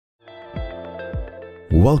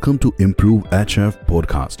Welcome to Improve HF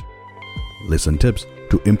podcast. Listen tips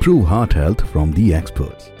to improve heart health from the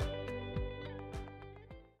experts.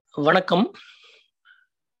 வணக்கம்,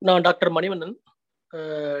 நான் doctor Manivannan,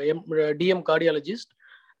 DM cardiologist,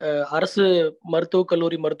 அரசு மருத்துவக்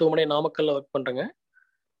கல்லூரி மருத்துவமனை நாமக்கல்ல ஒர்க் பண்ணுறேங்க.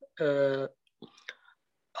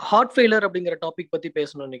 ஹார்ட் ஃபெயிலர் அப்படிங்கிற டாபிக் பற்றி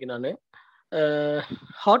பேசணும் இன்னைக்கு. நான்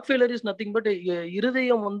heart failure is nothing but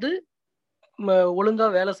இருதயம்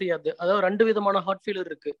ஒழுங்காக வேலை செய்யாது. அதாவது ரெண்டு விதமான ஹார்ட் ஃபெயிலர்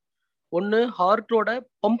இருக்குது. ஒன்று ஹார்ட்டோட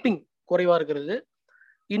பம்பிங் குறைவாக இருக்கிறது,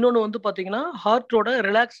 இன்னொன்று பார்த்தீங்கன்னா ஹார்ட்டோட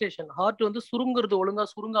ரிலாக்ஸேஷன், ஹார்ட் சுருங்குறது ஒழுங்காக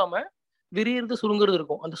சுருங்காமல் விரியறது சுருங்குறது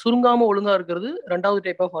இருக்கும். அந்த சுருங்காமல் ஒழுங்காக இருக்கிறது ரெண்டாவது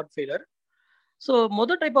type of heart failure. So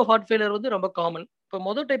மொதல் டைப் ஆஃப் ஹார்ட் ஃபெயிலர் ரொம்ப காமன். இப்போ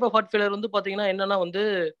மொதல் டைப் ஆஃப் ஹார்ட் ஃபெயிலர் பார்த்தீங்கன்னா என்னன்னா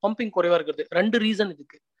பம்பிங் குறைவாக இருக்கிறது. ரெண்டு ரீசன்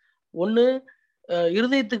இதுக்கு. ஒன்று,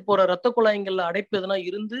 இருதயத்துக்கு போகிற ரத்த குழாய்களில் அடைப்பு எதுனா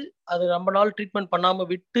இருந்து அது ரொம்ப நாள் ட்ரீட்மெண்ட்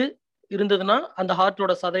பண்ணாமல் விட்டு இருந்ததுன்னா அந்த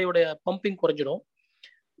ஹார்ட்டோட சதையோடைய பம்பிங் குறைஞ்சிடும்.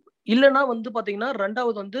 இல்லைன்னா பார்த்தீங்கன்னா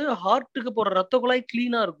ரெண்டாவது ஹார்ட்டுக்கு போகிற ரத்த குழாய்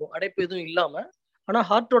கிளீனாக இருக்கும், அடைப்பு எதுவும் இல்லாமல். ஆனால்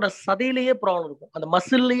ஹார்ட்டோட சதையிலேயே ப்ராப்ளம் இருக்கும், அந்த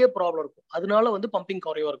மசில்லையே ப்ராப்ளம் இருக்கும். அதனால பம்பிங்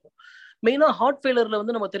குறைவாக இருக்கும். மெயினாக ஹார்ட்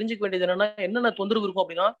ஃபெயிலரில் நம்ம தெரிஞ்சுக்க வேண்டியது என்னென்ன தொந்தரவு இருக்கும்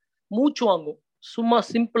அப்படின்னா, மூச்சு வாங்கும். சும்மா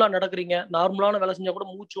சிம்பிளாக நடக்கிறீங்க, நார்மலான வேலை செஞ்சால் கூட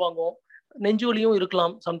மூச்சு வாங்கும். நெஞ்சு வலியும்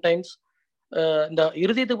இருக்கலாம் சம்டைம்ஸ். இந்த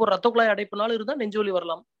இருதயத்துக்கு போகிற ரத்த குழாய் அடைப்புனால இருந்தால் நெஞ்சு வலி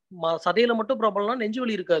வரலாம். சதையில மட்டும் ப்ராப்ளம்னா நெஞ்சு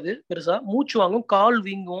வலி இருக்காது பெருசா. மூச்சு வாங்கும், கால்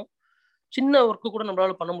வீங்கும், சின்ன ஒர்க்கு கூட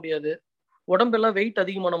நம்மளால பண்ண முடியாது, உடம்பெல்லாம் வெயிட்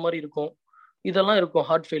அதிகமான மாதிரி இருக்கும். இதெல்லாம் இருக்கும்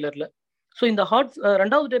ஹார்ட் ஃபெயிலர்ல. ஸோ இந்த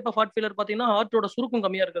ரெண்டாவது டைப் ஆஃப் ஹார்ட் ஃபெயிலர் பார்த்தீங்கன்னா ஹார்ட்டோட சுருக்கம்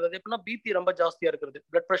கம்மியா இருக்கிறது. எப்படின்னா பிபி ரொம்ப ஜாஸ்தியா இருக்கிறது,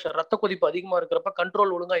 பிளட் ப்ரெஷர், ரத்த கொதிப்பு அதிகமா இருக்கிறப்ப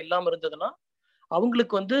கண்ட்ரோல் ஒழுங்கா இல்லாம இருந்ததுன்னா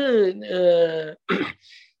அவங்களுக்கு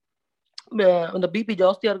இந்த பிபி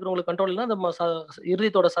ஜாஸ்தியா இருக்கிறவங்களுக்கு கண்ட்ரோல் இல்லைன்னா அந்த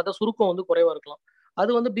இருதயத்தோட சத சுருக்கம் குறைவா இருக்கலாம்.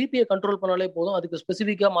 அது பிபியை கண்ட்ரோல் பண்ணாலே போதும், அதுக்கு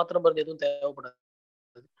ஸ்பெசிஃபிக்கா மாத்திரை மருந்து எதுவும் தேவைப்படாது.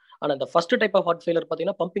 ஆனா இந்த first type of heart failure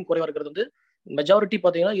பார்த்தீங்கன்னா பம்பிங் குறைவா இருக்கிறது மெஜாரிட்டி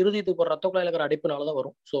பார்த்தீங்கன்னா இருதயத்துக்கு போகிற ரத்த குழாயில் இருக்கிற அடைப்புனால தான்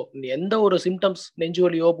வரும். ஸோ எந்த ஒரு சிம்டம்ஸ், நெஞ்சு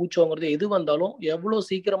வலியோ மூச்சு வாங்குறது எது வந்தாலும் எவ்வளோ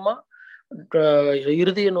சீக்கிரமா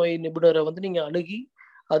இருதய நோய் நிபுணரை நீங்க அணுகி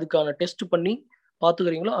அதுக்கான டெஸ்ட் பண்ணி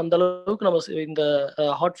பார்த்துக்கிறீங்களோ அந்த அளவுக்கு நம்ம இந்த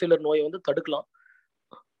ஹார்ட் ஃபெயிலர் நோயை தடுக்கலாம்.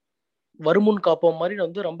 வருமுன் காப்போம்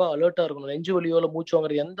மாதிரி ரொம்ப அலர்ட்டா இருக்கணும். நெஞ்சு வலியோ இல்லை மூச்சு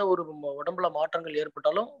வாங்குறது எந்த ஒரு உடம்புல மாற்றங்கள்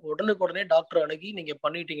ஏற்பட்டாலும் உடனே டாக்டர் அணுகி நீங்க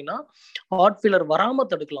பண்ணிட்டீங்கன்னா ஹார்ட் ஃபெயிலர் வராம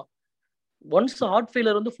தடுக்கலாம். ஒன்ஸ் ஹார்ட்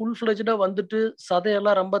ஃபெயிலர் ஃபுல் ஃபிளெஜ்டா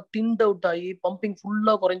சதையெல்லாம் ரொம்ப திண்ட் அவுட் ஆகி பம்பிங்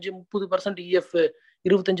ஃபுல்லா குறைஞ்சி 30% இஎஃப்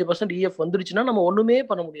 25% இஎஃப் வந்துருச்சுன்னா நம்ம ஒண்ணுமே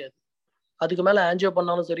பண்ண முடியாது. அதுக்கு மேல ஆன்ஜியோ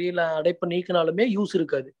பண்ணாலும் சரி, இல்லை அடைப்பு நீக்கினாலுமே யூஸ்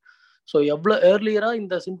இருக்காது. ஸோ எவ்வளோ ஏர்லியரா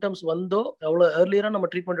இந்த சிம்டம்ஸ் வந்தோ, எவ்வளோ ஏர்லியரா நம்ம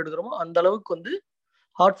ட்ரீட்மெண்ட் எடுக்கிறோமோ அந்த அளவுக்கு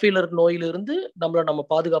ஹார்ட் ஃபெயிலர் நோயிலிருந்து நம்ம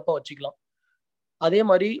பாதுகாப்பா வச்சுக்கலாம். அதே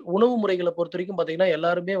மாதிரி உணவு முறைகளை பொறுத்த வரைக்கும் பார்த்தீங்கன்னா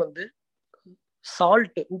எல்லாருமே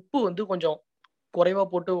சால்ட், உப்பு கொஞ்சம் குறைவா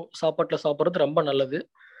போட்டு சாப்பாட்டில் சாப்பிட்றது ரொம்ப நல்லது.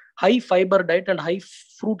 High fibre diet and high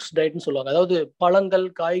fruits டயட்னு சொல்லுவாங்க. அதாவது பழங்கள்,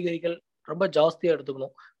 காய்கறிகள் ரொம்ப ஜாஸ்தியாக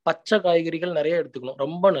எடுத்துக்கணும், பச்சை காய்கறிகள் நிறைய எடுத்துக்கணும்,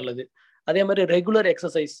 ரொம்ப நல்லது. அதே மாதிரி ரெகுலர்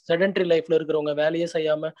எக்ஸசைஸ், செடென்டரி லைஃப்ல இருக்கிறவங்க, வேலையே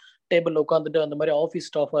செய்யாம டேபிள்ல உட்காந்துட்டு அந்த மாதிரி ஆஃபீஸ்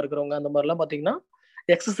ஸ்டாஃபா இருக்கிறவங்க, அந்த மாதிரிலாம் பார்த்தீங்கன்னா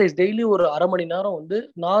எக்ஸசைஸ் டெய்லி ஒரு அரை மணி நேரம்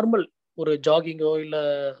நார்மல் ஒரு ஜாகிங்கோ இல்லை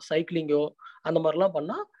சைக்கிளிங்கோ அந்த மாதிரிலாம்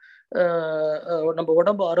பண்ணால் நம்ம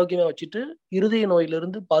உடம்பு ஆரோக்கியமாக வச்சுட்டு இருதய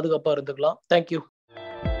நோயிலிருந்து பாதுகாப்பாக இருந்துக்கலாம். தேங்க்யூ.